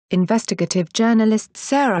Investigative journalist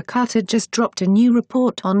Sara just dropped a new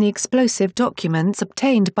report on the explosive documents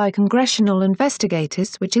obtained by congressional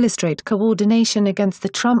investigators which illustrate coordination against the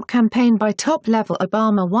Trump campaign by top-level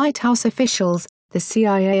Obama White House officials, the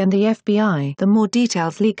CIA and the FBI. The more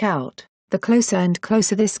details leak out, the closer and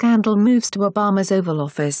closer this scandal moves to Obama's Oval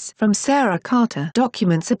Office. From Sara,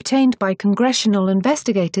 documents obtained by congressional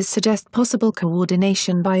investigators suggest possible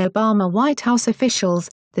coordination by Obama White House officials,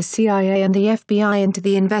 the CIA and the FBI into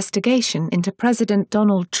the investigation into President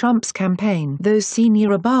Donald Trump's campaign. Those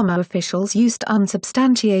senior Obama officials used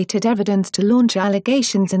unsubstantiated evidence to launch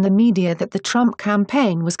allegations in the media that the Trump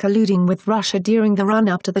campaign was colluding with Russia during the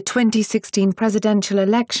run-up to the 2016 presidential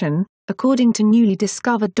election, according to newly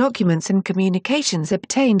discovered documents and communications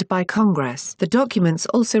obtained by Congress. The documents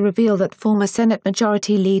also reveal that former Senate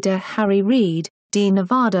Majority Leader Harry Reid, D.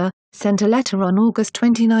 Nevada, sent a letter on August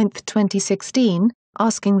 29, 2016,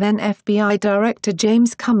 asking then FBI Director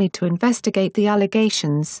James Comey to investigate the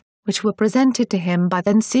allegations, which were presented to him by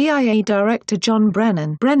then CIA Director John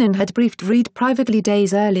Brennan. Brennan had briefed Reid privately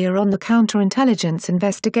days earlier on the counterintelligence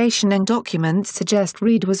investigation, and documents suggest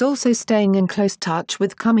Reid was also staying in close touch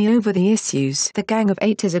with Comey over the issues. The Gang of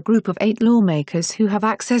Eight is a group of 8 lawmakers who have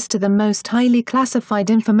access to the most highly classified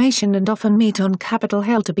information and often meet on Capitol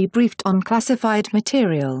Hill to be briefed on classified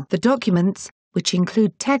material. The documents, which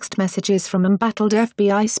include text messages from embattled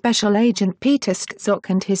FBI Special Agent Peter Strzok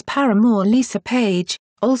and his paramour Lisa Page,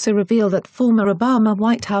 also reveal that former Obama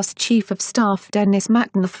White House Chief of Staff Dennis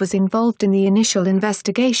McDonough was involved in the initial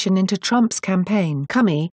investigation into Trump's campaign.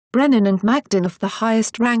 Comey, Brennan and McDonough, the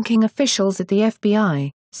highest-ranking officials at the FBI,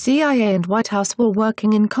 CIA and White House, were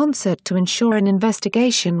working in concert to ensure an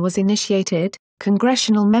investigation was initiated,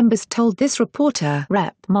 congressional members told this reporter.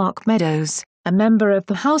 Rep. Mark Meadows, a member of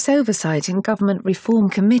the House Oversight and Government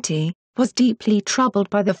Reform Committee, was deeply troubled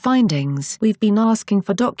by the findings. "We've been asking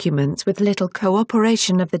for documents with little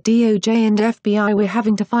cooperation of the DOJ and FBI. We're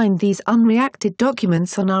having to find these unreacted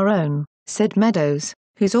documents on our own," said Meadows,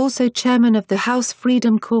 who's also chairman of the House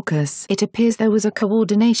Freedom Caucus. "It appears there was a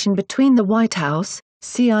coordination between the White House,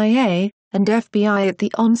 CIA, and FBI at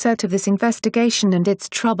the onset of this investigation, and it's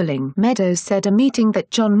troubling." Meadows said a meeting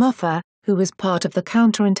that John Moffa, who was part of the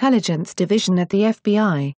counterintelligence division at the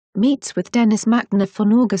FBI, meets with Dennis McDonough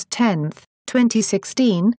on August 10,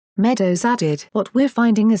 2016, Meadows added, "What we're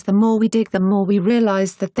finding is the more we dig, the more we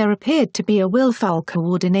realize that there appeared to be a willful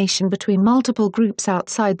coordination between multiple groups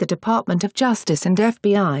outside the Department of Justice and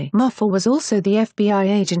FBI." Moffa was also the FBI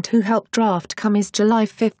agent who helped draft Comey's July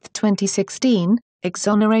 5, 2016,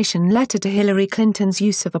 exoneration letter to Hillary Clinton's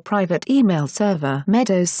use of a private email server.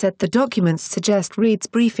 Meadows said the documents suggest Reid's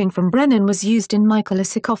briefing from Brennan was used in Michael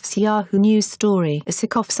Isikoff's Yahoo News story.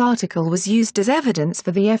 Isikoff's article was used as evidence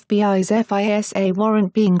for the FBI's FISA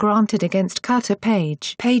warrant being granted against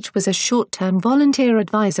Page. Page was a short-term volunteer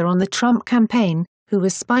advisor on the Trump campaign, who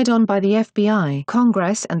was spied on by the FBI.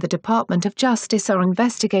 Congress and the Department of Justice are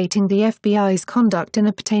investigating the FBI's conduct in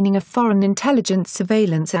obtaining a Foreign Intelligence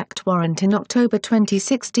Surveillance Act warrant in October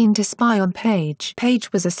 2016 to spy on Page. Page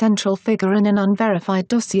was a central figure in an unverified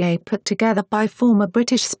dossier put together by former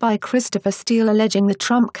British spy Christopher Steele alleging the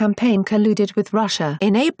Trump campaign colluded with Russia.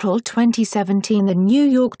 In April 2017, the New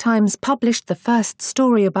York Times published the first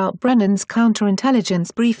story about Brennan's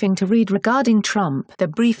counterintelligence briefing to Reid regarding Trump. The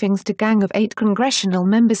briefings to Gang of Eight congressional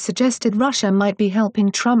members suggested Russia might be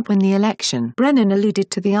helping Trump win the election. Brennan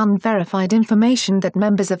alluded to the unverified information that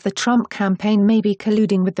members of the Trump campaign may be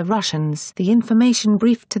colluding with the Russians. The information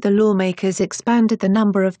briefed to the lawmakers expanded the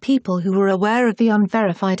number of people who were aware of the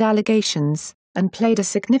unverified allegations, and played a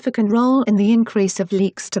significant role in the increase of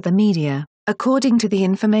leaks to the media. According to the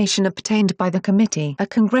information obtained by the committee, a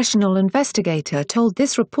congressional investigator told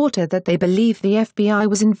this reporter that they believe the FBI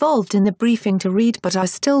was involved in the briefing to Reid but are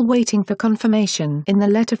still waiting for confirmation. In the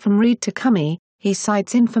letter from Reid to Comey, he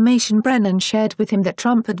cites information Brennan shared with him that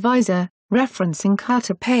Trump advisor, referencing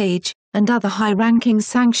Page, and other high-ranking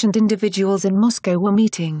sanctioned individuals in Moscow were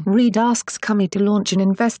meeting. Reid asks Comey to launch an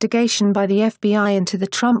investigation by the FBI into the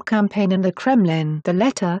Trump campaign and the Kremlin. The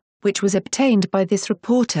letter, which was obtained by this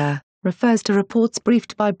reporter, refers to reports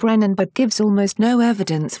briefed by Brennan but gives almost no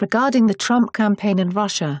evidence regarding the Trump campaign and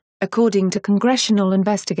Russia, according to congressional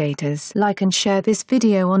investigators. Like and share this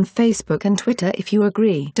video on Facebook and Twitter if you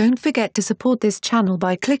agree. Don't forget to support this channel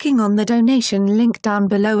by clicking on the donation link down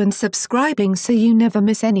below and subscribing so you never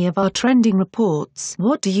miss any of our trending reports.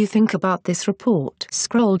 What do you think about this report?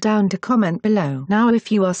 Scroll down to comment below. Now,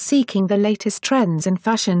 if you are seeking the latest trends in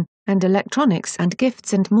fashion, and electronics and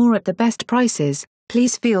gifts and more at the best prices,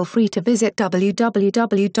 please feel free to visit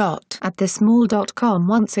www.atthesmall.com.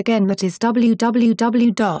 Once again, that is www.atthis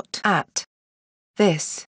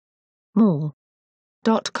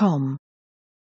More.com